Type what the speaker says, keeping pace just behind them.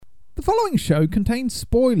The following show contains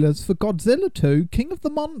spoilers for Godzilla 2, King of the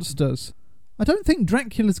Monsters. I don't think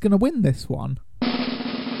Dracula's going to win this one.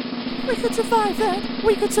 We could survive that.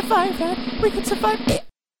 We could survive that. We could survive it.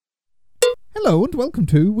 Hello and welcome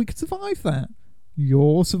to We Could Survive That,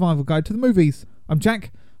 your survival guide to the movies. I'm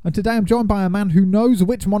Jack, and today I'm joined by a man who knows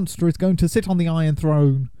which monster is going to sit on the Iron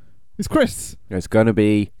Throne. It's Chris. It's going to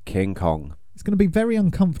be King Kong. It's going to be very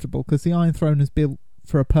uncomfortable because the Iron Throne is built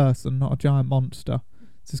for a person, not a giant monster.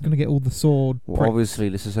 So it's going to get all the sword. Well, obviously,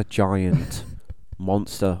 this is a giant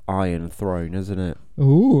monster Iron Throne, isn't it?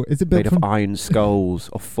 Ooh, is it built made of iron skulls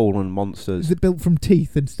of fallen monsters? Is it built from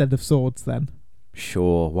teeth instead of swords then?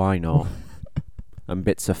 Sure, why not? And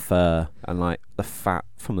bits of fur and like the fat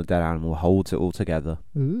from the dead animal holds it all together.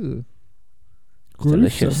 Ooh, it's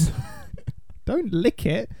delicious. Don't lick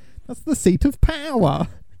it. That's the seat of power.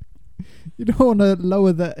 You don't want to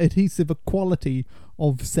lower the adhesive quality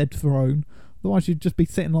of said throne. Otherwise you'd just be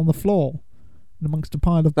sitting on the floor amongst a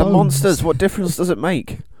pile of bones. The monsters, what difference does it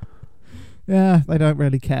make? Yeah, they don't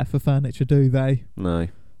really care for furniture, do they? No.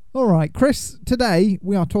 Alright, Chris, today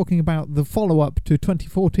we are talking about the follow-up to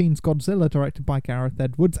 2014's Godzilla, directed by Gareth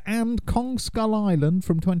Edwards, and Kong Skull Island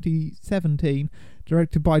from 2017,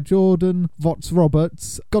 directed by Jordan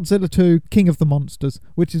Vogt-Roberts. Godzilla 2, King of the Monsters,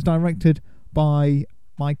 which is directed by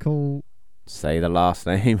Michael... Say the last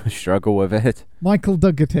name, struggle with it. Michael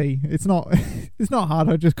Dougherty. It's not hard,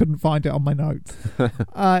 I just couldn't find it on my notes.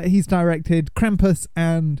 He's directed Krampus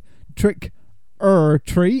and Trick or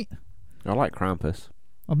Treat. I like Krampus.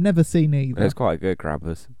 I've never seen either. It's quite good,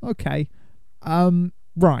 Krampus. Okay.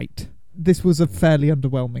 Right. This was a fairly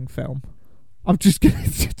underwhelming film.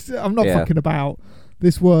 I'm not fucking about.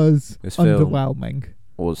 This was underwhelming.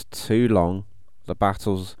 Was too long. The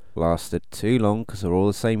battles lasted too long because they're all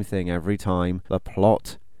the same thing every time. The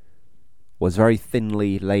plot was very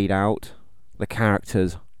thinly laid out. The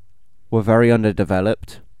characters were very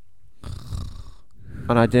underdeveloped.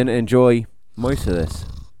 And I didn't enjoy most of this.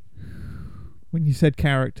 When you said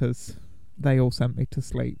characters, they all sent me to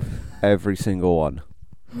sleep. Every single one.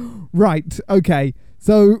 Right, okay.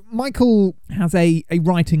 So Michael has a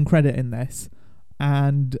writing credit in this,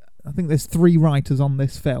 and I think there's 3 writers on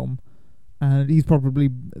this film, and he's probably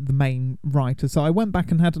the main writer. So I went back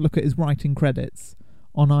and had a look at his writing credits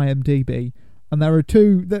on IMDb, and there are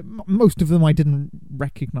 2 that most of them I didn't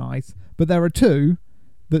recognise, but there are 2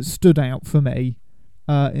 that stood out for me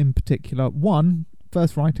in particular. One,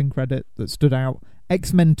 first writing credit that stood out,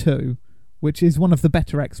 X-Men 2, which is one of the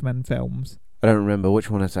better X-Men films. I don't remember which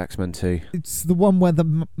one is X-Men 2. It's the one where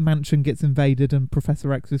the mansion gets invaded and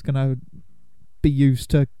Professor X is going to be used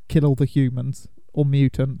to kill all the humans or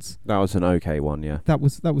mutants. That was an okay one, yeah. That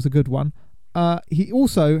was a good one. He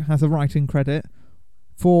also has a writing credit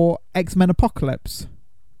for X-Men Apocalypse,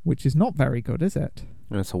 which is not very good, is it?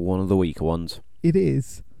 That's one of the weaker ones. It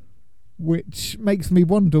is. Which makes me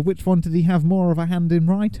wonder, which one did he have more of a hand in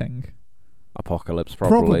writing? Apocalypse,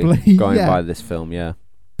 probably. Going by this film, yeah.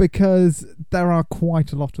 Because there are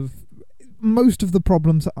quite a lot of... Most of the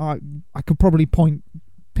problems I could probably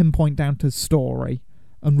pinpoint down to story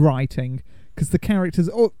and writing. Because the characters...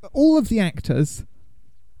 All of the actors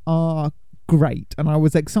are great. And I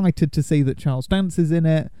was excited to see that Charles Dance is in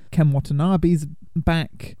it. Ken Watanabe's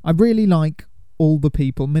back. I really like all the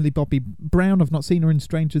people. Millie Bobby Brown, I've not seen her in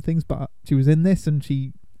Stranger Things, but she was in this and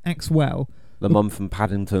she acts well. The mum from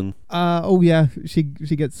Paddington. Oh yeah, she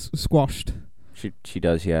gets squashed. She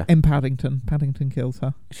does, yeah. In Paddington. Paddington kills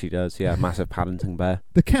her. She does, yeah. Massive Paddington bear.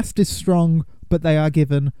 The cast is strong, but they are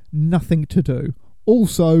given nothing to do.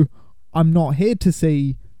 Also, I'm not here to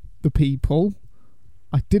see the people.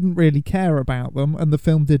 I didn't really care about them, and the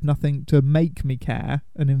film did nothing to make me care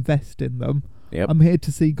and invest in them. Yep. I'm here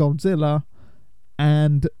to see Godzilla,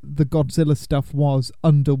 and the Godzilla stuff was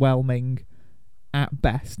underwhelming at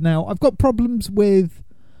best. Now, I've got problems with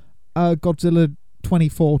Godzilla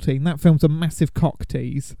 2014. That film's a massive cock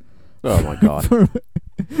tease. Oh my god.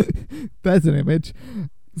 There's an image.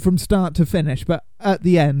 From start to finish, but at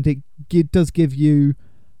the end it does give you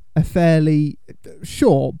a fairly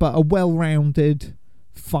short but a well-rounded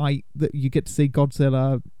fight that you get to see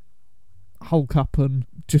Godzilla hulk up and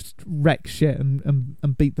just wreck shit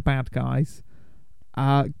and beat the bad guys.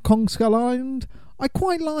 Kong Skull Island, I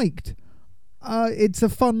quite liked. It's a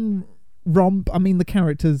fun romp. I mean, the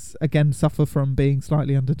characters, again, suffer from being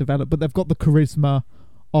slightly underdeveloped, but they've got the charisma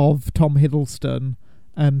of Tom Hiddleston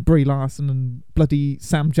and Brie Larson and bloody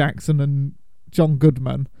Sam Jackson and John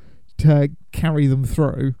Goodman to carry them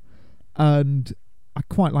through. And I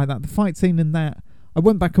quite like that. The fight scene in that, I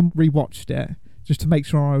went back and rewatched it just to make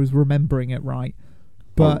sure I was remembering it right.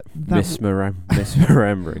 But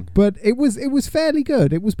misremembering. But it was fairly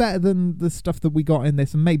good. It was better than the stuff that we got in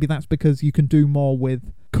this, and maybe that's because you can do more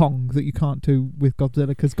with Kong that you can't do with Godzilla,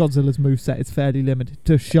 because Godzilla's moveset is fairly limited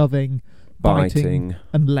to shoving, biting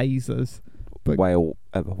and lasers. But whale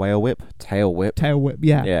whip, tail whip,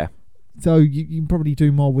 yeah. Yeah. So you can probably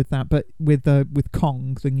do more with that, but with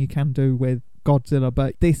Kong than you can do with Godzilla.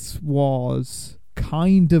 But this was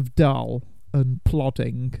kind of dull and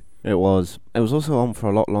plodding. It was also on for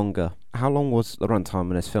a lot longer. How long was the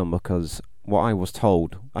runtime in this film? Because what I was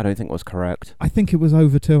told, I don't think was correct. I think it was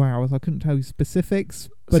over 2 hours. I couldn't tell you specifics.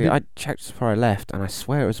 But I checked before I left, and I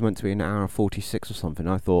swear it was meant to be an hour and 46 or something.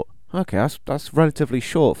 I thought, okay, that's relatively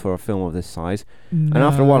short for a film of this size. No. And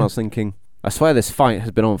after a while I was thinking, I swear this fight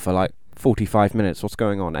has been on for like 45 minutes. What's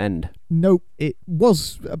going on? End. Nope, it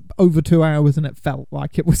was over 2 hours, and it felt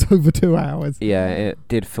like it was over 2 hours. Yeah, it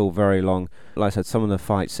did feel very long. Like I said, some of the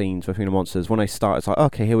fight scenes between the monsters, when they start, it's like,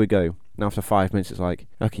 okay, here we go. And after 5 minutes, it's like,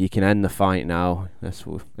 okay, you can end the fight now. It's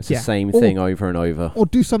the same thing over and over. Or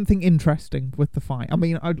do something interesting with the fight. I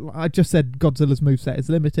mean, I just said Godzilla's moveset is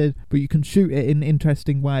limited, but you can shoot it in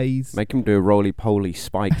interesting ways. Make him do a roly-poly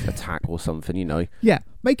spike attack or something, you know. Yeah,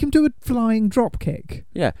 make him do a flying drop kick.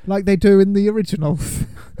 Yeah. Like they do in the originals.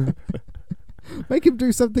 Make him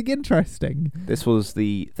do something interesting. This was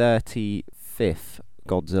the 35th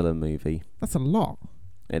Godzilla movie. That's a lot.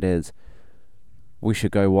 It is. We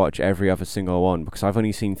should go watch every other single one, because I've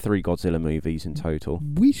only seen 3 Godzilla movies in total.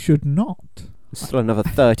 We should not. There's still another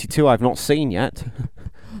 32 I've not seen yet.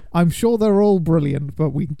 I'm sure they're all brilliant,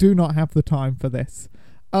 but we do not have the time for this.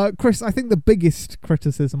 Chris, I think the biggest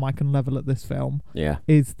criticism I can level at this film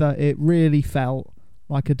is that it really felt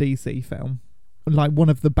like a DC film. Like one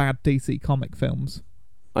of the bad DC comic films.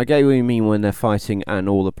 I get what you mean when they're fighting and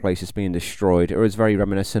all the places being destroyed. It was very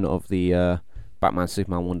reminiscent of the Batman,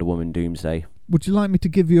 Superman, Wonder Woman, Doomsday. Would you like me to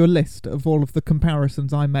give you a list of all of the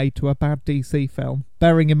comparisons I made to a bad DC film?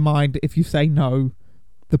 Bearing in mind, if you say no,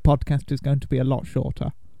 the podcast is going to be a lot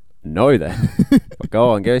shorter. No then. Go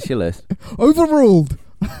on, give us your list. Overruled!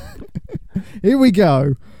 Here we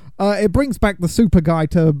go. It brings back the super guy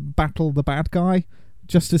to battle the bad guy.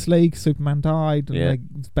 Justice League, Superman died, and they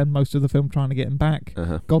spend most of the film trying to get him back.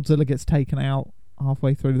 Godzilla gets taken out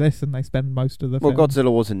halfway through this, and they spend most of the film... Well,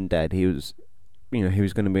 Godzilla wasn't dead. He was... You know, he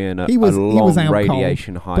was going to be in a long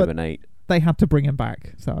radiation hibernate. They had to bring him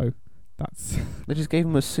back, so that's... They just gave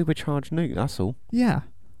him a supercharged nuke, that's all. Yeah,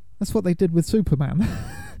 that's what they did with Superman.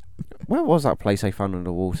 Where was that place they found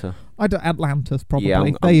underwater? Atlantis, probably. Yeah,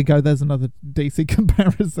 there you go, there's another DC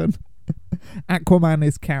comparison. Aquaman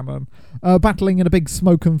is canon. Battling in a big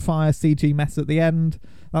smoke and fire CG mess at the end.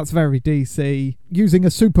 That's very DC. Using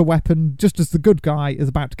a super weapon just as the good guy is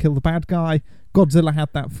about to kill the bad guy. Godzilla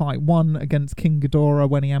had that fight won against King Ghidorah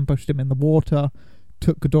when he ambushed him in the water,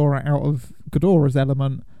 took Ghidorah out of Ghidorah's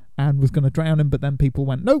element and was going to drown him, but then people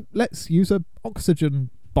went, no, let's use a oxygen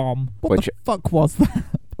bomb. What the fuck was that?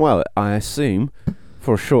 Well, I assume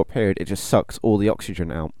for a short period it just sucks all the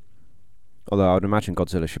oxygen out. Although I would imagine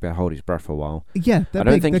Godzilla should be able to hold his breath for a while. Yeah, I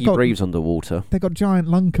don't think he breathes underwater. They got giant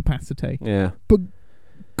lung capacity. Yeah. But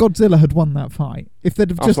Godzilla had won that fight. If they'd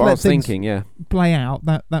have just let things play out,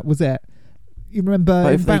 that was it. You remember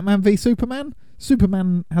in Batman v Superman?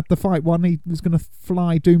 Superman had the fight won. He was going to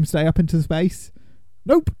fly Doomsday up into space.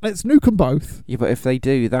 Nope, let's nuke them both. Yeah, but if they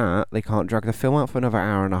do that, they can't drag the film out for another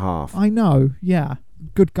hour and a half. I know, yeah.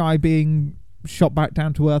 Good guy being shot back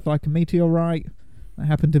down to Earth like a meteorite. That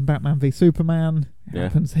happened in Batman v Superman. It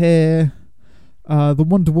happens here. The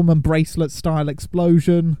Wonder Woman bracelet style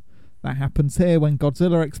explosion. That happens here when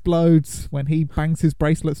Godzilla explodes, when he bangs his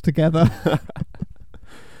bracelets together.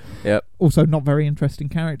 Yep. Also not very interesting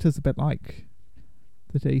characters, a bit like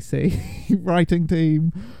the DC writing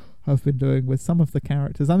team have been doing with some of the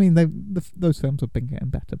characters. I mean, those films have been getting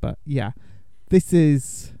better, but yeah, this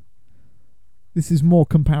is more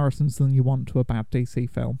comparisons than you want to a bad DC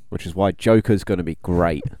film. Which is why Joker's going to be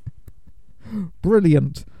great.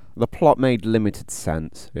 Brilliant. The plot made limited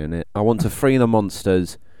sense in it. I want to free the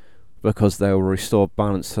monsters because they will restore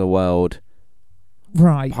balance to the world.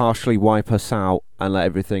 Right. Partially wipe us out and let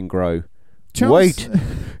everything grow. Wait!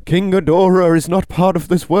 King Ghidorah is not part of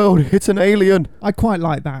this world. It's an alien. I quite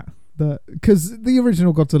like that. Because the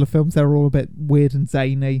original Godzilla films, they're all a bit weird and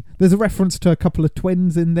zany. There's a reference to a couple of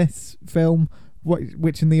twins in this film,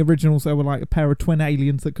 which in the originals they were like a pair of twin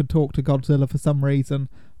aliens that could talk to Godzilla for some reason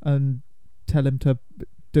and tell him to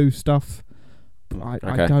do stuff. I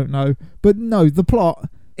don't know. But no, the plot,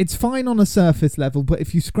 it's fine on a surface level, but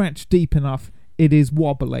if you scratch deep enough, it is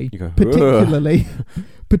wobbly. You go,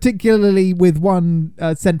 particularly with one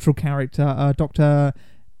central character, Dr.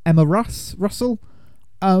 Emma Russell.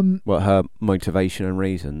 What her motivation and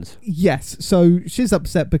reasons? Yes, so she's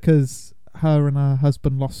upset because her and her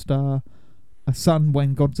husband lost a son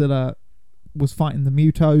when Godzilla was fighting the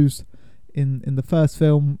Mutos in the first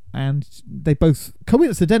film, and they both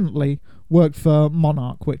coincidentally worked for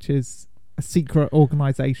Monarch, which is a secret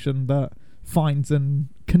organisation that finds and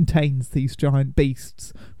contains these giant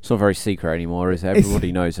beasts. It's not very secret anymore, is it?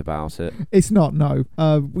 Everybody knows about it. It's not, no.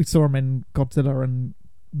 We saw them in Godzilla and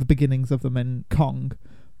the beginnings of them in Kong.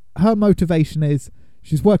 Her motivation is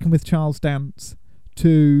she's working with Charles Dance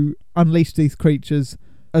to unleash these creatures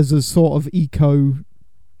as a sort of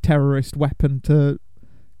eco-terrorist weapon to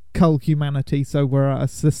cull humanity so we're at a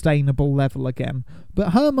sustainable level again.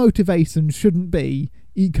 But her motivation shouldn't be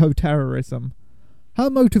eco-terrorism. Her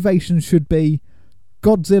motivation should be,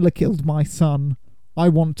 Godzilla killed my son, I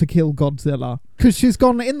want to kill Godzilla. Because she's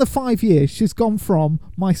gone, in the 5 years, she's gone from,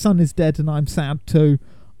 my son is dead and I'm sad, to,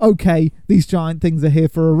 okay, these giant things are here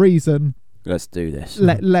for a reason. Let's do this.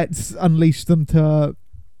 Let's unleash them to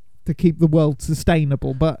keep the world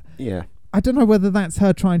sustainable. But yeah, I don't know whether that's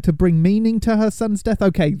her trying to bring meaning to her son's death.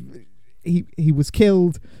 Okay, he was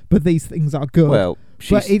killed, but these things are good. Well,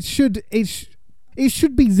 but it should be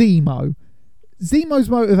Zemo. Zemo's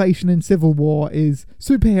motivation in Civil War is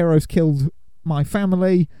superheroes killed my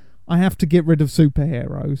family. I have to get rid of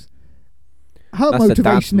superheroes. Her that's motivation the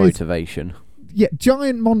dad's is motivation. Yeah,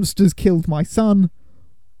 giant monsters killed my son.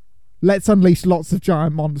 Let's unleash lots of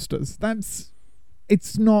giant monsters.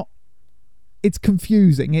 It's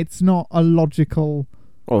confusing. It's not a logical.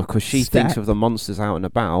 Well, because she thinks of the monsters out and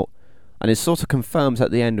about, and it sort of confirms at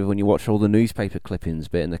the end of when you watch all the newspaper clippings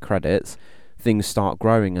bit in the credits, things start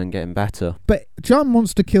growing and getting better. But giant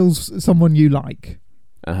monster kills someone you like.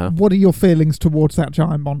 What are your feelings towards that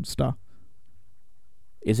giant monster?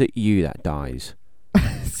 Is it you that dies?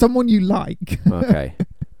 Someone you like. Okay.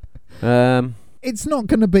 It's not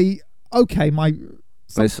going to be okay.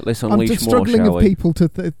 Let's unleash I'm just more, struggling shall of we? people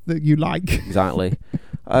that you like. Exactly.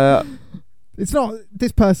 It's not.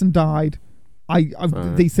 This person died.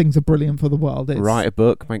 These things are brilliant for the world. Write a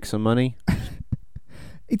book, make some money.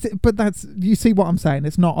 But that's, you see what I'm saying?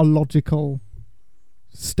 It's not a logical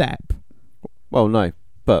step. Well, no.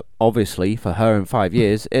 But obviously, for her in 5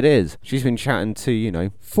 years, it is. She's been chatting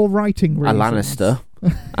to, for writing reasons, a Lannister,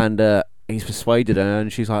 and he's persuaded her,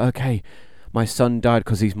 and she's like, okay, my son died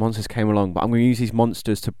because these monsters came along, but I'm going to use these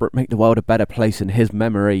monsters to make the world a better place in his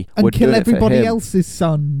memory. And kill everybody else's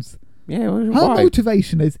sons. Yeah, well, her why?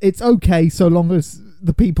 motivation is, it's okay so long as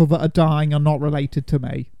the people that are dying are not related to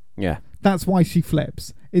me. Yeah. That's why she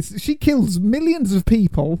flips. She kills millions of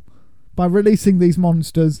people by releasing these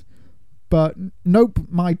monsters, but nope,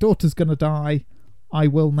 my daughter's going to die. I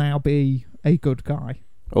will now be a good guy.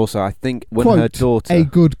 Also, I think when Quote, her daughter... a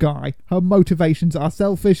good guy. Her motivations are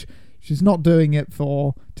selfish. She's not doing it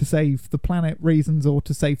to save the planet reasons or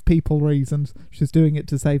to save people reasons. She's doing it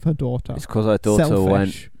to save her daughter. It's because her daughter Selfish.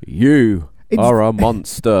 went, you are a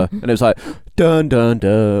monster. And it was like, dun, dun,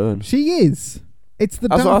 dun. She is. It's the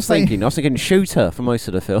That's what I was Darth Vader- thinking. I was thinking shoot her for most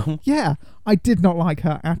of the film. Yeah, I did not like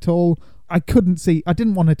her at all. I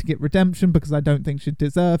didn't want her to get redemption because I don't think she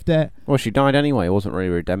deserved it. Well, she died anyway. It wasn't really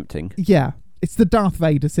redempting. Yeah, it's the Darth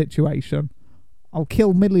Vader situation. I'll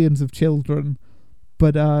kill millions of children,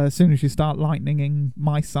 but as soon as you start lightninging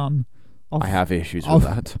my son, I have issues with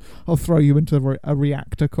that. I'll throw you into a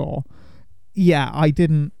reactor core. Yeah, I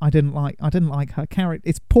didn't like her character.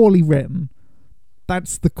 It's poorly written.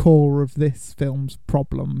 That's the core of this film's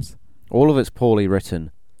problems. All of it's poorly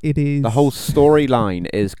written. It is. The whole storyline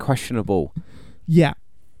is questionable. Yeah.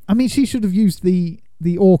 I mean, she should have used the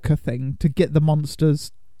orca thing to get the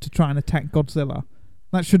monsters to try and attack Godzilla.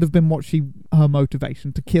 That should have been her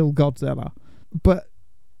motivation, to kill Godzilla. But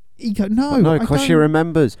no, because she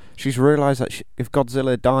remembers. She's realised that if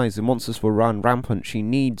Godzilla dies, the monsters will run rampant. She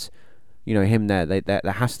needs, him there. There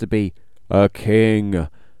has to be a king.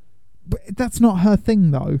 But that's not her thing,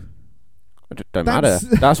 though. It don't matter.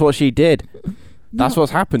 That's what she did. That's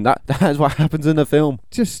what's happened. That's what happens in the film.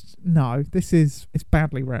 It's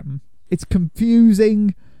badly written. It's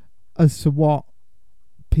confusing as to what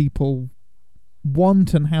people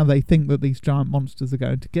want and how they think that these giant monsters are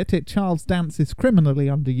going to get it. Charles Dance is criminally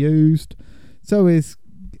underused. So is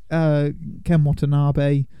Ken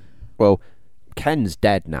Watanabe. Well, Ken's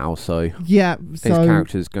dead now, so yeah, his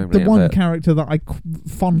character's going to be the one character that I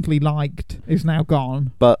fondly liked is now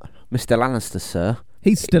gone. But Mr. Lannister, sir,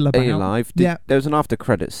 he's still about. He's alive. There was an after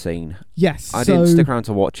credits scene. Yes, I didn't stick around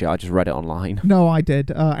to watch it. I just read it online. No, I did.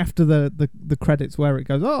 After the credits, where it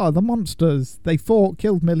goes, the monsters, they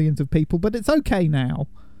killed millions of people, but it's okay now.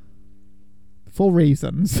 For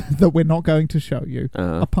reasons that we're not going to show you,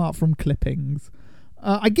 apart from clippings.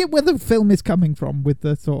 I get where the film is coming from with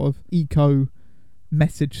the sort of eco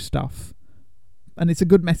message stuff, and it's a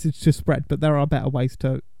good message to spread, but there are better ways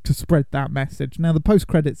to spread that message. Now, the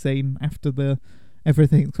post-credit scene after the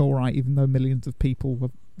everything's all right, even though millions of people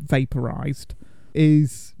were vaporized,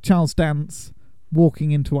 is Charles Dance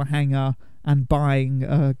walking into a hangar and buying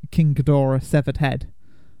a King Ghidorah severed head,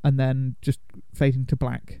 and then just fading to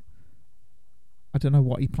black. I don't know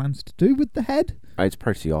what he plans to do with the head. It's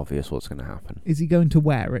pretty obvious what's going to happen. Is he going to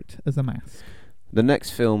wear it as a mask? The next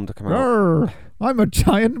film to come out... Grr, I'm a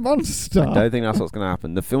giant monster. I don't think that's what's going to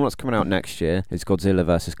happen. The film that's coming out next year is Godzilla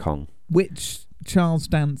vs. Kong. Which Charles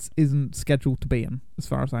Dance isn't scheduled to be in, as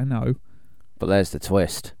far as I know. But there's the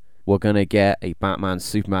twist. We're going to get a Batman,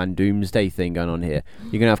 Superman, Doomsday thing going on here.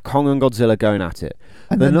 You're going to have Kong and Godzilla going at it.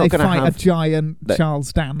 And then they fight a giant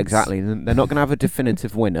Charles Dance. Exactly. They're not going to have a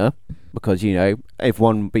definitive winner because, you know, if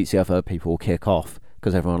one beats the other, people will kick off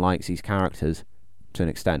because everyone likes these characters to an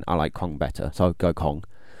extent. I like Kong better, so I'll go Kong.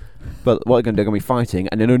 But what they're going to do, they're going to be fighting,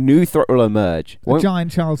 and then a new threat will emerge. A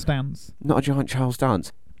giant Charles Dance. Not a giant Charles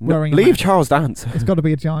Dance. Leave Charles Dance. It's got to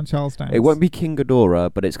be a giant Charles Dance. It won't be King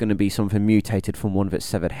Ghidorah, but it's going to be something mutated from one of its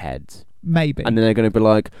severed heads. Maybe. And then they're going to be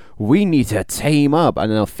like, we need to team up. And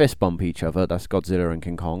then they'll fist bump each other. That's Godzilla and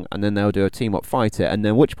King Kong. And then they'll do a team up, fight it. And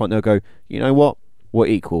then at which point they'll go, you know what? We're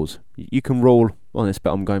equals. You can rule on this,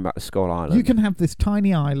 but I'm going back to Skull Island. You can have this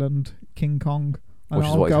tiny island, King Kong, and Which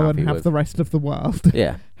is I'll what he's go and happy have with. the rest of the world.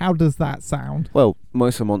 Yeah. How does that sound? Well,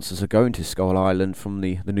 most of the monsters are going to Skull Island from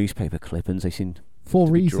the newspaper clippings. They seem For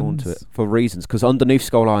to be drawn to it. For reasons. Because underneath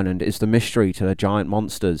Skull Island is the mystery to the giant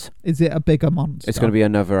monsters. Is it a bigger monster? It's going to be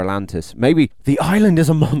another Atlantis. Maybe the island is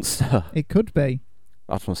a monster. It could be.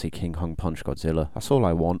 I just want to see King Kong punch Godzilla. That's all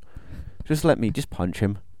I want. Just let me just punch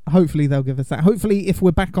him. Hopefully they'll give us that. Hopefully if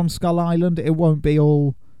we're back on Skull Island, it won't be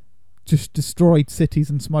all just destroyed cities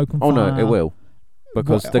and smoke and fire. Oh no, it will.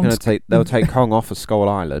 Because they'll take Kong off of Skull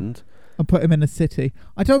Island and put him in a city.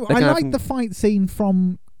 I like have the fight scene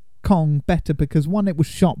from Kong better because one, it was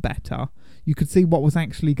shot better. You could see what was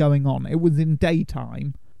actually going on. It was in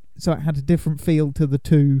daytime, so it had a different feel to the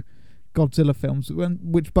two Godzilla films,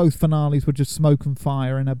 which both finales were just smoke and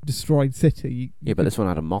fire in a destroyed city. Yeah, but this one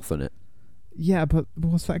had a moth in it. Yeah, but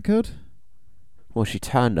was that good? Well, she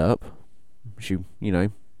turned up. She, you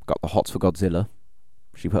know, got the hots for Godzilla.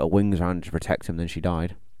 She put her wings around to protect him, then she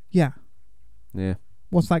died. Yeah. Yeah.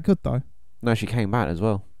 Was that good, though? No, she came back as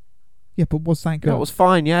well. Yeah, but was that good? Yeah, it was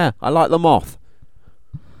fine, yeah. I like the moth.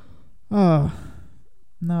 Oh,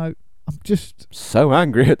 no. I'm just... so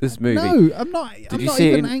angry at this movie. No, I'm not. I'm you not see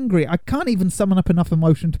it even angry. I can't even summon up enough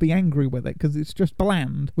emotion to be angry with it because it's just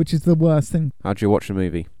bland, which is the worst thing. How'd you watch the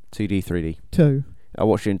movie? 2D, 3D? 2. I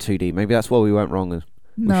watched it in 2D. Maybe that's where we went wrong.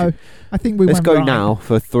 No, I think we Let's went go right. now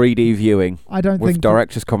for 3D viewing. I don't with think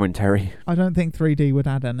director's commentary. I don't think 3D would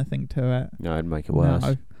add anything to it. No, it'd make it worse.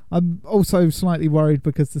 No. I'm also slightly worried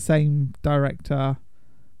because the same director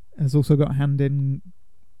has also got a hand in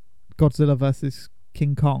Godzilla versus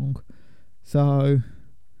King Kong. So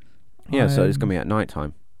Yeah, so it's going to be at night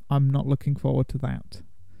time. I'm not looking forward to that.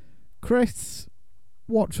 Chris,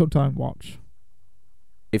 watch or don't watch?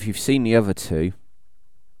 If you've seen the other two,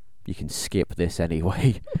 you can skip this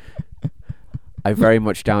anyway. I very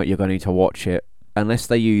much doubt you're going to watch it unless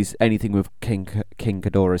they use anything with King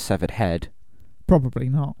Ghidorah's severed head. Probably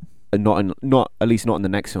not. And not at least not in the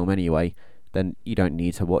next film anyway. Then you don't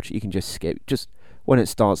need to watch it. You can just skip. Just when it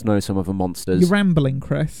starts, know some of the monsters. You're rambling,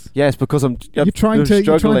 Chris. Yes, because you're trying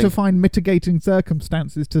to find mitigating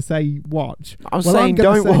circumstances to say watch. I'm saying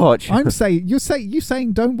don't watch. I'm saying you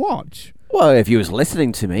saying don't watch. Well, if you was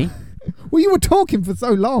listening to me. Well, you were talking for so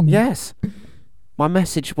long. Yes. My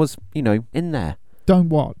message was, in there. Don't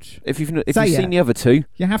watch. If you've seen the other two,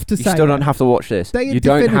 you have to say you still don't have to watch this. Say it you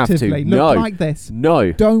don't have to. definitively. No. Look like this.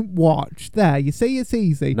 No. Don't watch. There, you see, it's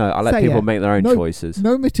easy. No, I let say people it. make their own choices.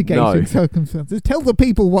 No mitigating circumstances. Tell the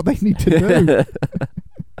people what they need to do.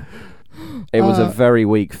 It was a very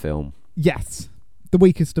weak film. Yes. The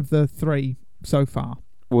weakest of the three so far.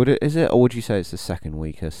 Is it, or would you say it's the second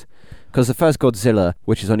weakest? Because the first Godzilla,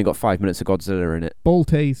 which has only got 5 minutes of Godzilla in it, ball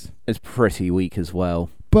tease, is pretty weak as well.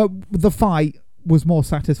 But the fight was more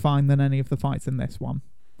satisfying than any of the fights in this one.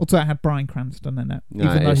 Also, it had Bryan Cranston in it,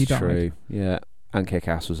 even though he died. True. Yeah, and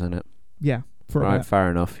Kick-Ass was in it. Yeah, for right. Fair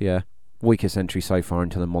enough. Yeah, weakest entry so far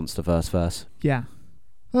into the MonsterVerse verse. Yeah.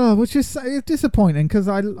 Oh, which is disappointing because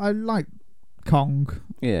I like Kong.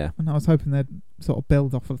 Yeah, and I was hoping they'd sort of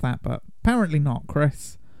build off of that, but apparently not,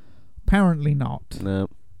 Chris. Apparently not. No.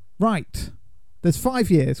 Right. There's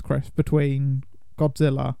 5 years, Chris, between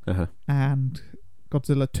Godzilla and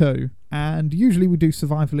Godzilla 2. And usually we do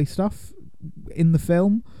survivally stuff. in the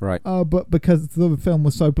film. Right. But because the film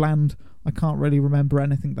was so bland, I can't really remember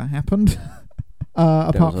anything that happened.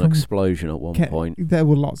 Apart There was an from explosion at one point. There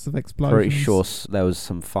were lots of explosions. Pretty sure there was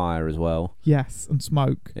some fire as well. Yes, and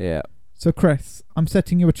smoke. Yeah. So, Chris, I'm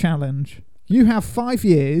setting you a challenge. You have 5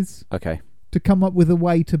 years Okay. to come up with a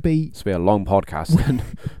way to beat... This will be a long podcast then.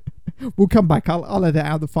 We'll come back. I'll edit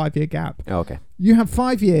out the 5-year gap. Oh, okay. You have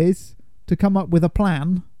 5 years to come up with a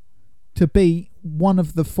plan to beat one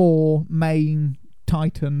of the 4 main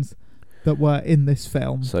titans that were in this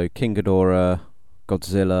film. So King Ghidorah,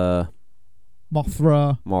 Godzilla,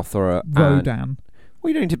 Mothra, Rodan. Well,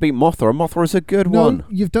 you don't need to beat Mothra. Mothra's a good one. No,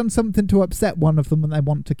 you've done something to upset one of them and they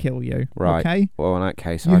want to kill you. Right. Okay? Well, in that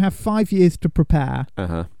case... You have 5 years to prepare.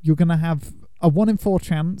 Uh-huh. You're going to have a 1 in 4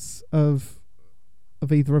 chance of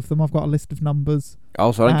either of them. I've got a list of numbers.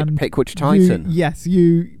 Oh, so I don't get to pick which Titan? You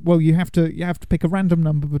have to pick a random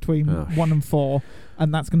number between 1 and 4,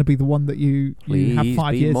 and that's going to be the one that you have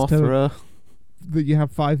 5 years Mothra. that you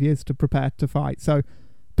have 5 years to prepare to fight. So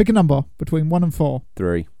pick a number between 1 and 4.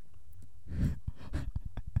 3.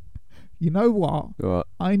 You know what? What?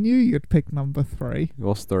 I knew you'd pick number 3.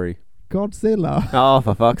 What's 3? Godzilla. Oh,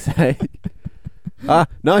 for fuck's sake.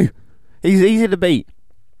 No. He's easy to beat.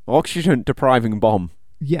 Oxygen depriving bomb.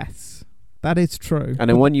 Yes, that is true. And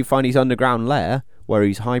then when you find his underground lair, where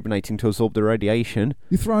he's hibernating to absorb the radiation,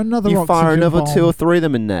 you throw another you oxygen fire another bomb. 2 or 3 of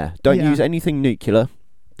them in there. Don't Yeah. use anything nuclear.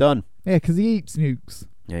 Done. Yeah, because he eats nukes.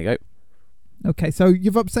 There you go. Okay, so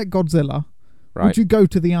you've upset Godzilla. Right. Would you go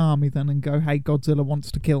to the army then and go, hey, Godzilla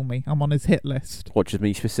wants to kill me. I'm on his hit list. Watches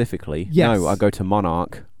me specifically. Yes. No, I go to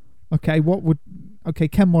Monarch. Okay,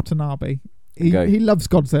 Ken Watanabe. He loves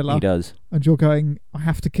Godzilla. He does. And you're going, I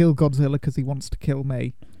have to kill Godzilla because he wants to kill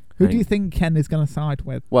me. Who do you think Ken is going to side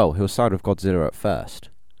with? Well, he'll side with Godzilla at first.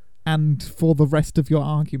 And for the rest of your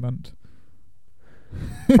argument?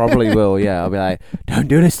 Probably will, yeah. I'll be like, don't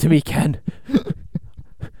do this to me, Ken.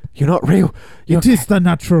 You're not real. It is the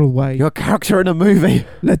natural way. You're a character in a movie.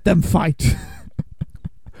 Let them fight.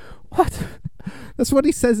 What? That's what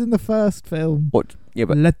he says in the first film. What? Yeah,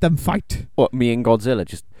 but let them fight. What? Me and Godzilla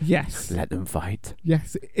just let them fight.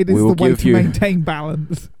 Yes, it is the way to maintain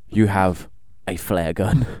balance. You have a flare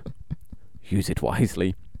gun. Use it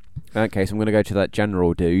wisely. Okay, so I'm gonna go to that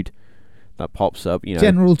general dude that pops up. You know,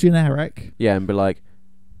 General Generic. Yeah, and be like,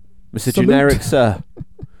 Mr. Salute. Generic, sir.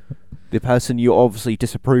 The person you obviously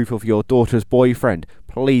disapprove of your daughter's boyfriend.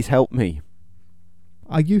 Please help me.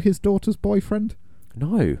 Are you his daughter's boyfriend?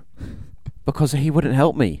 No. Because he wouldn't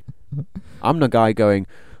help me. I'm the guy going,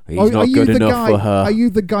 he's not good enough for her. Are you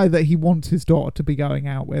the guy that he wants his daughter to be going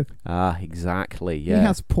out with? Ah, exactly, yeah. He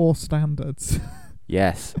has poor standards.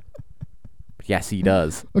 Yes. Yes, he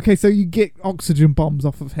does. Okay, so you get oxygen bombs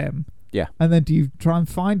off of him. Yeah. And then do you try and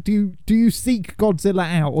find... Do you seek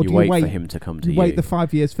Godzilla out? Or do you wait for him to come to you? Wait the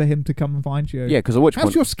 5 years for him to come and find you? Yeah, because at which point...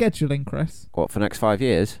 How's your scheduling, Chris? What, for the next 5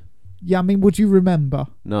 years? Yeah, I mean, would you remember?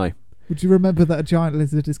 No. Would you remember that a giant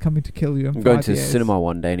lizard is coming to kill you in 5 years? I'm going to the cinema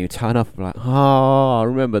one day and you turn up and be like, I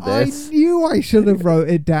remember this. I knew I should have wrote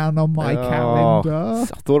it down on my calendar.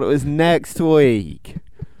 I thought it was next week.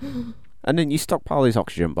 And then you stockpile these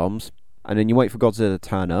oxygen bombs and then you wait for Godzilla to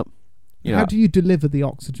turn up. You know, how do you deliver the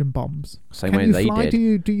oxygen bombs? Same way they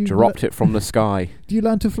did. Do you dropped it from the sky. Do you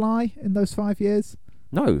learn to fly in those 5 years?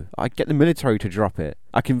 No, I get the military to drop it.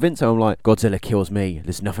 I convince them, I'm like, Godzilla kills me.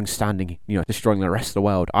 There's nothing standing, destroying the rest of the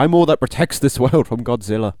world. I'm all that protects this world from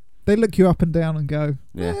Godzilla. They look you up and down and go,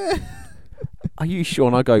 yeah. Are you sure?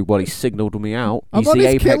 And I go, well, he signalled me out. I'm He's the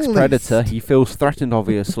apex predator. List. He feels threatened,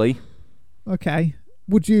 obviously. Okay.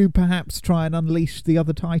 Would you perhaps try and unleash the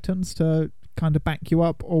other Titans to kind of back you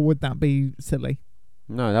up, or would that be silly?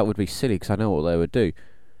 No, that would be silly because I know what they would do.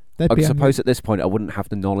 I suppose at this point I wouldn't have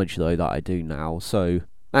the knowledge though that I do now. So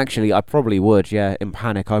actually, I probably would. Yeah, in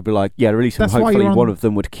panic, I'd be like, "Yeah, release them." Hopefully, one of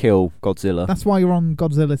them would kill Godzilla. That's why you're on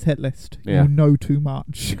Godzilla's hit list. Yeah. You know too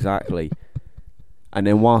much. Exactly. And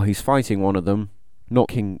then while he's fighting one of them, not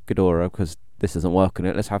King Ghidorah, because this isn't working.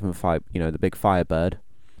 Let's have him fight. The big Firebird.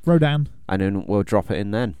 Rodan. And then we'll drop it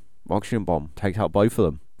in then. Oxygen bomb. Take out both of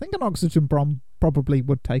them. I think an oxygen bomb probably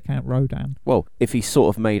would take out Rodan. Well, if he's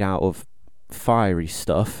sort of made out of fiery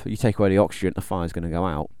stuff, you take away the oxygen, the fire's going to go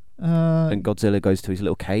out. And Godzilla goes to his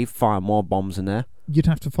little cave, fire more bombs in there. You'd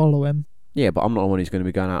have to follow him. Yeah, but I'm not the one who's going to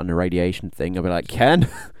be going out on the radiation thing. I'll be like, Ken,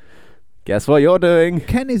 guess what you're doing?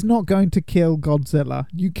 Ken is not going to kill Godzilla.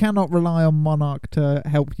 You cannot rely on Monarch to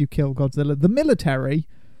help you kill Godzilla. The military,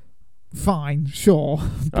 fine, sure.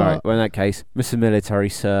 Alright, well in that case, Mr. Military,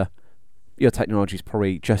 sir, your technology is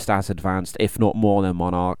probably just as advanced, if not more than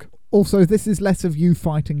Monarch. Also, this is less of you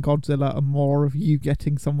fighting Godzilla and more of you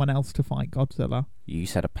getting someone else to fight Godzilla. You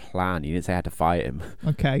said a plan. You didn't say I had to fight him.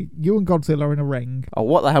 Okay, you and Godzilla are in a ring. Oh,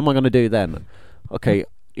 what the hell am I going to do then? Okay,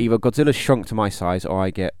 either Godzilla's shrunk to my size or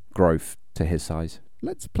I get growth to his size.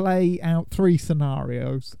 Let's play out 3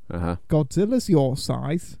 scenarios. Uh-huh. Godzilla's your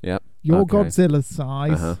size. Yep. You're Okay. Godzilla's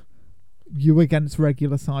size. Uh-huh. You against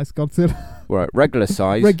regular size Godzilla. Right, regular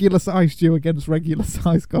size. Regular sized you against regular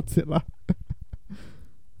size Godzilla.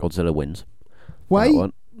 Godzilla wins.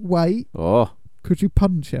 Wait. Oh. Could you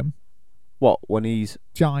punch him? What, when he's...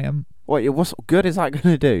 Giant. What good is that going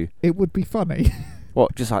to do? It would be funny.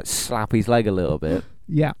 What, just like slap his leg a little bit?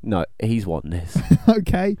 Yeah. No, he's won this.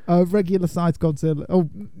 Okay. Regular sized Godzilla. Oh,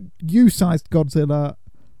 you sized Godzilla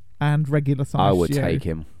and regular sized I would you. take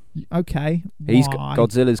him. Okay. Why?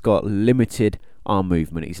 Godzilla's got limited arm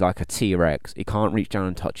movement. He's like a T-Rex. He can't reach down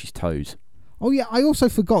and touch his toes. Oh yeah, I also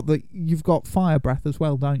forgot that you've got fire breath as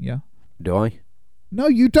well, don't you? Do I? No,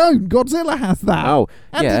 you don't. Godzilla has that. Oh,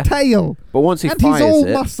 and yeah. a tail. But once he and fires he's all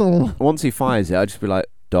it, muscle. once he fires it, I'd just be like,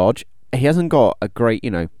 dodge. He hasn't got a great,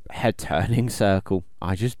 head-turning circle.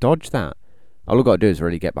 I just dodge that. All I've got to do is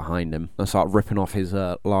really get behind him and start ripping off his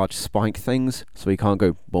large spike things so he can't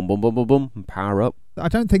go boom, boom, boom, boom, boom and power up. I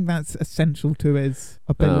don't think that's essential to his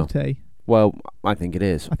ability. Well, I think it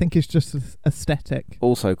is. I think it's just aesthetic.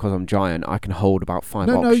 Also, because I'm giant, I can hold about 5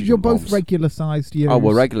 No, oxygen you're both bombs. regular-sized you. Oh,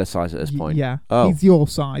 we're regular size at this point. Yeah. Oh. He's your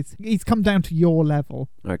size. He's come down to your level.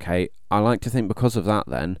 Okay, I like to think because of that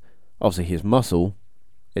then, obviously his muscle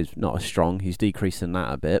is not as strong. He's decreasing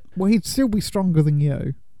that a bit. Well, he'd still be stronger than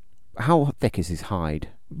you. How thick is his hide?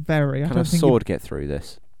 Very. Can a sword get through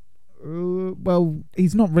this? Well,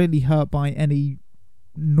 he's not really hurt by any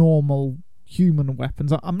normal human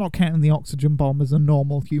weapons. I'm not counting the oxygen bomb as a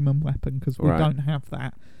normal human weapon because we don't have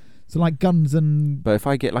that. So like guns and... But if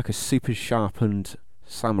I get like a super sharpened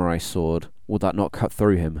samurai sword, would that not cut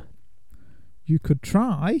through him? You could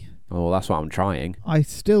try. Oh, that's what I'm trying. I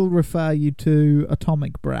still refer you to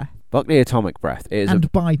atomic breath. Fuck the atomic breath. It is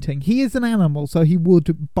and biting. He is an animal, so he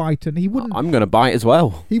would bite and he wouldn't... I'm going to bite as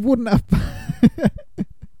well. He wouldn't have...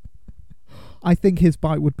 I think his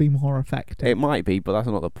bite would be more effective. It might be, but that's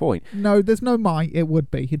not the point. No, there's no might. It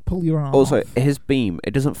would be. He'd pull your arm Also, off. his beam,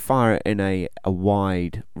 it doesn't fire in a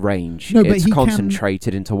wide range. No, but it's he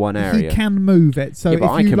concentrated into one area. He can move it. So yeah, but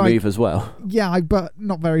if I you can move as well. Yeah, but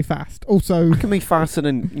not very fast. Also... I can be faster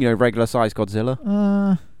than, regular-sized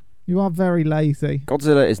Godzilla. You are very lazy.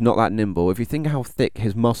 Godzilla is not that nimble. If you think how thick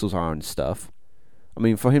his muscles are and stuff, I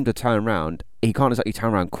mean, for him to turn around, he can't exactly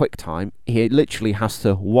turn around quick time. He literally has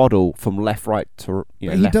to waddle from left, right to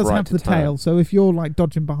But he does have the tail, so if you're like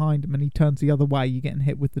dodging behind him and he turns the other way, you're getting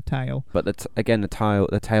hit with the tail. But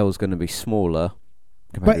the tail is going to be smaller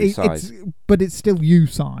compared to his size. It's still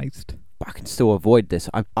you-sized. But I can still avoid this.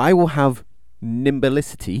 I will have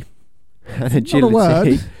nimblicity and Not a word.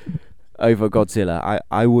 agility over Godzilla.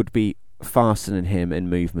 I would be faster than him in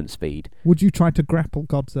movement speed. Would you try to grapple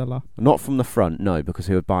Godzilla? Not from the front, no, because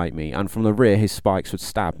he would bite me, and from the rear his spikes would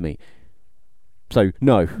stab me. So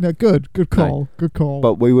no. No, good call. No. Good call.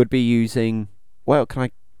 But we would be using, well, can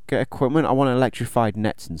I get equipment? I want electrified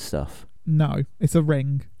nets and stuff. No, it's a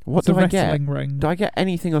ring. What it's do a I get? wrestling ring. Do I get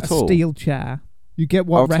anything at a all? steel chair. You get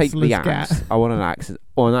what I'll wrestlers take the axe. get. I want an axe.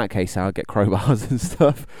 Or in that case, I'll get crowbars and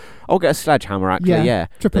stuff. I'll get a sledgehammer, actually, yeah.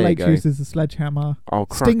 Triple There H you go. uses a sledgehammer. I'll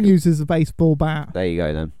crack Sting uses a baseball bat. There you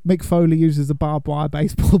go, then. Mick Foley uses a barbed wire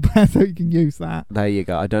baseball bat, so you can use that. There you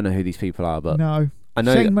go. I don't know who these people are, but No. I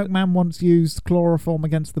know. Shane McMahon once used chloroform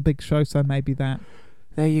against the Big Show, so maybe that.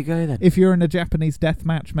 There you go, then. If you're in a Japanese death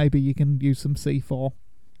match, maybe you can use some C4.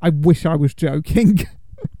 I wish I was joking.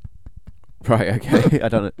 Right, okay. I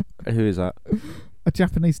don't know. Who is that? A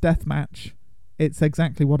Japanese death match. It's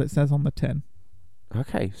exactly what it says on the tin.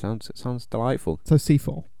 Okay, sounds delightful. So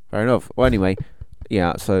C4. Fair enough. Well, anyway,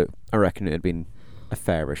 yeah, so I reckon it had been a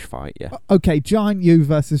fairish fight, yeah. Okay, Giant You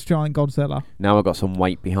versus Giant Godzilla. Now I've got some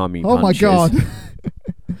weight behind me. Oh my punches. god.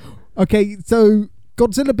 Okay, so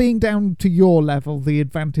Godzilla being down to your level, the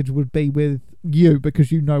advantage would be with you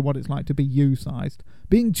because you know what it's like to be you-sized.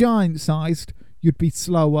 Being giant-sized, you'd be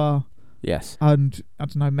slower. Yes. And, I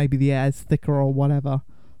don't know, maybe the air's thicker or whatever.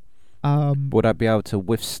 Would I be able to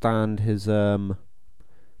withstand his, tail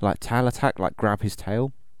attack, like grab his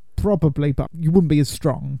tail? Probably, but you wouldn't be as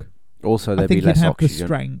strong. Also, I there'd think be less you'd have oxygen. the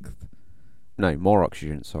strength. No, more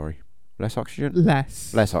oxygen, sorry. Less oxygen?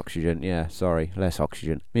 Less. Less oxygen, yeah, sorry. Less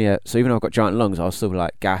oxygen. Yeah, so even though I've got giant lungs, I'll still be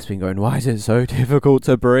like gasping, going, why is it so difficult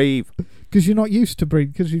to breathe? Because you're not used to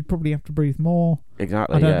breathe, because you'd probably have to breathe more.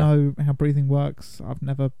 Exactly, I don't yeah. know how breathing works. I've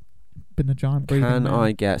never been a giant breathing Can man.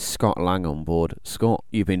 I get Scott Lang on board? Scott,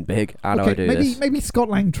 you've been big. How do I do this? Maybe Scott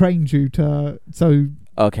Lang trained you so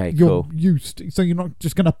Okay, you're cool. used, so you're not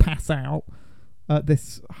just going to pass out at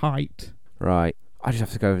this height. Right. I just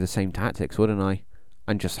have to go over the same tactics, wouldn't I?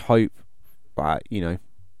 And just hope that,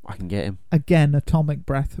 I can get him. Again, atomic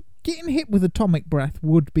breath. Getting hit with atomic breath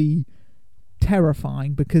would be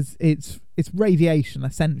terrifying because it's radiation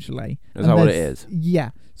essentially. Is that what it is?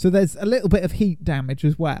 Yeah. So there's a little bit of heat damage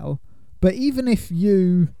as well. But even if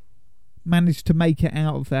you manage to make it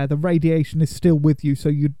out of there, the radiation is still with you, so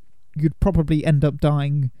you'd probably end up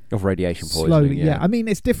dying Of radiation poisoning, slowly. yeah. I mean,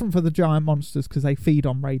 it's different for the giant monsters because they feed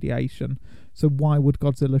on radiation. So why would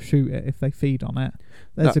Godzilla shoot it if they feed on it?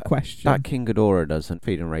 There's a question. That King Ghidorah doesn't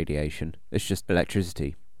feed on radiation. It's just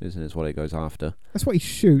electricity, isn't it? Is what it goes after. That's what he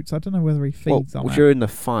shoots. I don't know whether he feeds on it. During the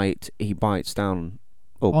fight, he bites down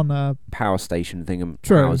On a power station thing and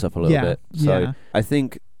True. powers up a little bit. So yeah. I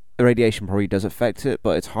think the radiation probably does affect it,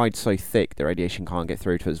 but its hide's so thick the radiation can't get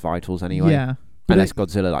through to its vitals anyway. Yeah. But Unless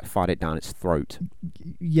Godzilla fired it down its throat.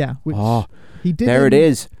 Yeah. Which he did. There it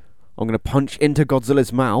is. I'm going to punch into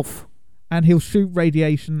Godzilla's mouth. And he'll shoot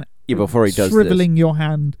radiation. Yeah, before he does shriveling your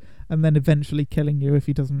hand and then eventually killing you if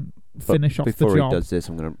he doesn't finish off the job. Before he does this,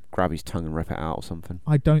 I'm going to grab his tongue and rip it out or something.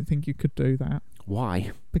 I don't think you could do that.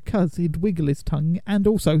 Why? Because he'd wiggle his tongue, and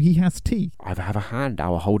also he has teeth. I have a hand. I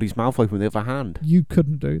will hold his mouth open with the other hand. You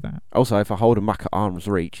couldn't do that. Also, if I hold him back at arm's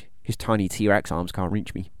reach, his tiny T-Rex arms can't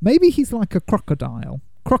reach me. Maybe he's like a crocodile.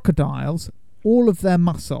 Crocodiles, all of their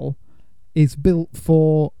muscle is built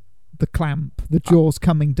for the clamp, the jaws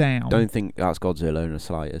coming down. Don't think that's Godzilla in the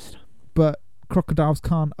slightest. But crocodiles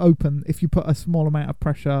can't open. If you put a small amount of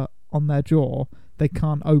pressure on their jaw, they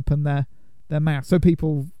can't open their mouth. So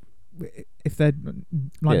people, if they're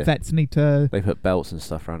vets, need to... They put belts and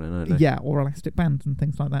stuff around it, don't they? Yeah, or elastic bands and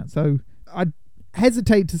things like that. So I'd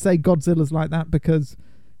hesitate to say Godzilla's like that because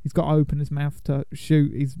he's got to open his mouth to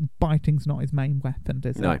shoot. His biting's not his main weapon,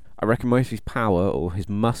 is it? No. I reckon most of his power or his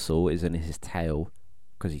muscle is in his tail.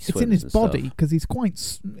 Because he swims. It's in his and body stuff. because he's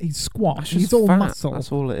squat. That's He's just all fat. muscle.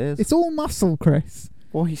 That's all it is. It's all muscle, Chris.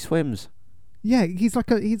 Well, he swims. Yeah, he's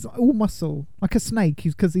all muscle, like a snake.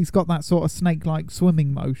 Because he's got that sort of snake-like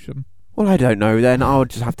swimming motion. Well, I don't know then. I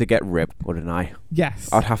would just have to get ripped, wouldn't I? Yes.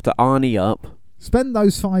 I'd have to Arnie up. Spend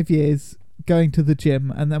those 5 years going to the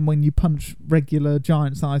gym, and then when you punch regular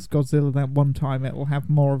giant-sized Godzilla that one time, it will have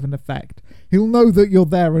more of an effect. He'll know that you're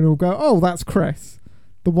there, and he'll go, "Oh, that's Chris,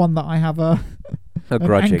 the one that I have a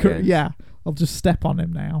grudge against." Yeah, I'll just step on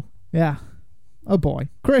him now. Yeah. Oh boy,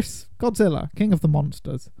 Chris, Godzilla, King of the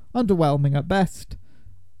Monsters, underwhelming at best,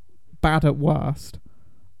 bad at worst.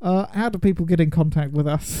 How do people get in contact with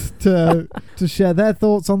us to share their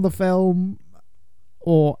thoughts on the film,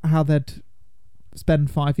 or how they'd spend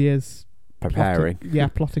 5 years Preparing.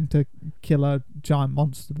 plotting to kill a giant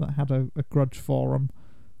monster that had a grudge for them?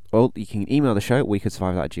 Well, you can email the show at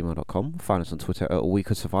wecouldssurvive@gmail.com. Find us on Twitter at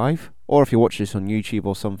wecouldssurvive. Or if you watch this on YouTube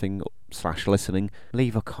or something /listening,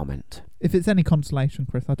 leave a comment. If it's any consolation,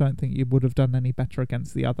 Chris, I don't think you would have done any better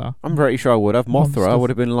against the other. I'm pretty sure I would have. Mothra, Monsters. I would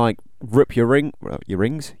have been like, rip your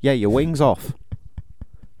rings? Yeah, your wings off.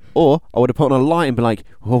 Or I would have put on a light and been like,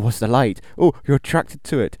 oh, what's the light? Oh, you're attracted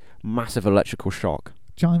to it. Massive electrical shock.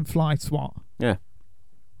 Giant fly swat. Yeah.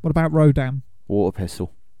 What about Rodan Water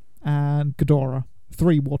pistol. and Ghidorah?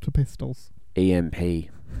 3 water pistols. EMP.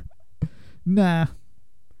 Nah.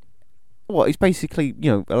 What? He's basically,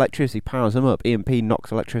 electricity powers him up. EMP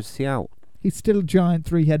knocks electricity out. He's still a giant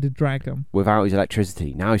 3-headed dragon. Without his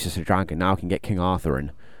electricity. Now he's just a dragon. Now I can get King Arthur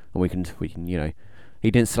in. And we can,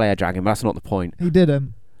 he didn't slay a dragon, but that's not the point. He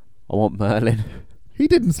didn't. I want Merlin. He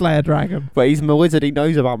didn't slay a dragon. But he's a wizard. He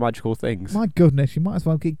knows about magical things. My goodness, you might as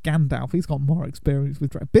well get Gandalf. He's got more experience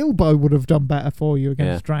with dragons. Bilbo would have done better for you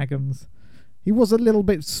against dragons. He was a little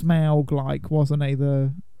bit Smaug-like, wasn't he,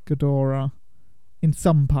 the Ghidorah? In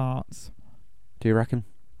some parts. Do you reckon?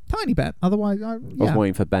 Tiny bit. Otherwise, I was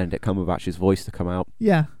waiting for Benedict Cumberbatch's voice to come out.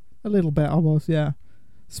 Yeah, a little bit I was, yeah.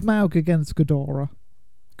 Smaug against Ghidorah.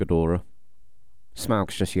 Ghidorah.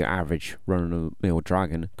 Smaug's just your average run-of-the-mill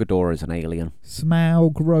dragon. Ghidorah's an alien.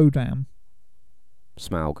 Smaug Rodan.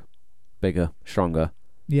 Smaug. Bigger, stronger.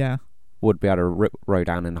 Yeah. Would be able to rip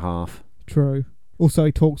Rodan in half. True. Also,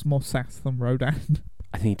 he talks more sass than Rodan.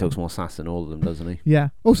 I think he talks more sass than all of them, doesn't he? Yeah.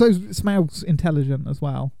 Also, Smaug's intelligent as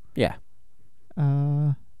well. Yeah.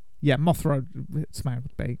 Yeah, Mothra, Smaug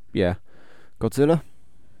would be. Yeah. Godzilla?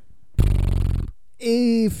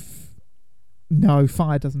 No,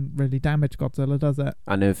 fire doesn't really damage Godzilla, does it?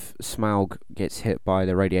 And if Smaug gets hit by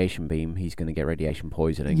the radiation beam, he's going to get radiation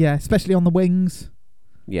poisoning. Yeah, especially on the wings.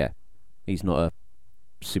 Yeah. He's not a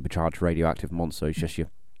supercharged radioactive monster. He's just your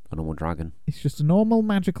a normal dragon. It's just a normal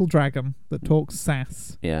magical dragon that talks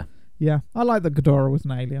sass. Yeah. Yeah, I like that Ghidorah was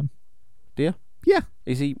an alien. Do you? Yeah.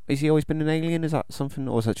 Is he always been an alien? Is that something,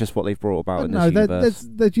 or is that just what they've brought about in No, this universe?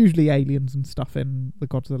 there's usually aliens and stuff in the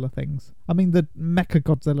Godzilla things. I mean, the Mecha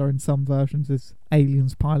Godzilla in some versions is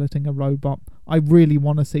aliens piloting a robot. I really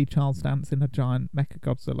want to see Charles Dance in a giant Mecha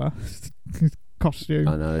Godzilla costume.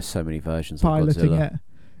 I know, there's so many versions piloting of Godzilla. it.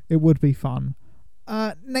 It would be fun.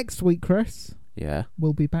 Next week, Chris, Yeah.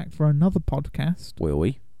 we'll be back for another podcast. Will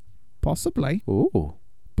we? Possibly. Ooh.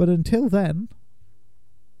 But until then,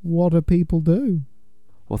 what do people do?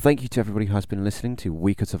 Well, thank you to everybody who has been listening to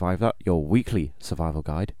We Could Survive That, your weekly survival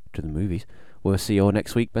guide to the movies. We'll see you all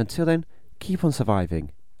next week, but until then, keep on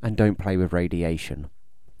surviving and don't play with radiation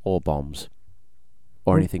or bombs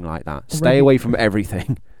or anything like that. Stay away from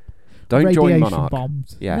everything. Don't join Radiation Monarch.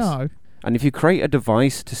 bombs. Yes. No. And if you create a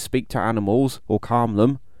device to speak to animals or calm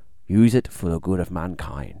them, use it for the good of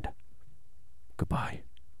mankind. Goodbye.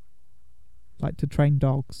 Like to train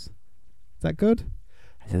dogs. Is that good?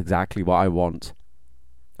 That's exactly what I want.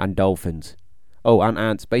 And dolphins. Oh, and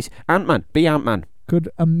ants. Ant-Man. Be Ant-Man. Could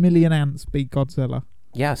a million ants beat Godzilla?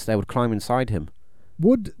 Yes, they would climb inside him.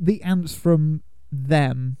 Would the ants from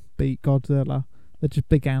them beat Godzilla? They're just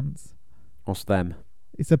big ants. What's them?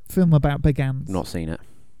 It's a film about big ants. Not seen it,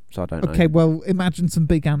 so I don't know. Okay, well, imagine some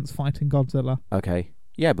big ants fighting Godzilla. Okay.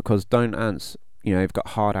 Yeah, because don't ants, they've got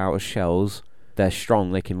hard outer shells. They're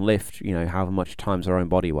strong. They can lift, however much times their own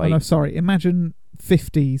body Oh, weight. no, sorry. Imagine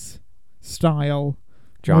 50s style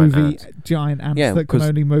Giant movie ants. giant ants Yeah, that can 'cause-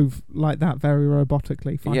 only move like that very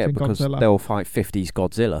robotically fighting Yeah, because Godzilla. they'll fight 50s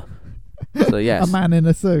Godzilla. So yes. A man in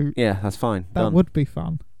a suit. Yeah, that's fine. That Done. would be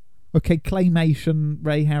fun. Okay, claymation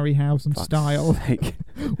Ray Harryhausen Fuck's style. sake.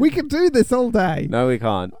 We can do this all day. No, we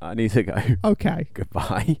can't. I need to go. Okay.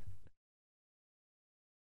 Goodbye.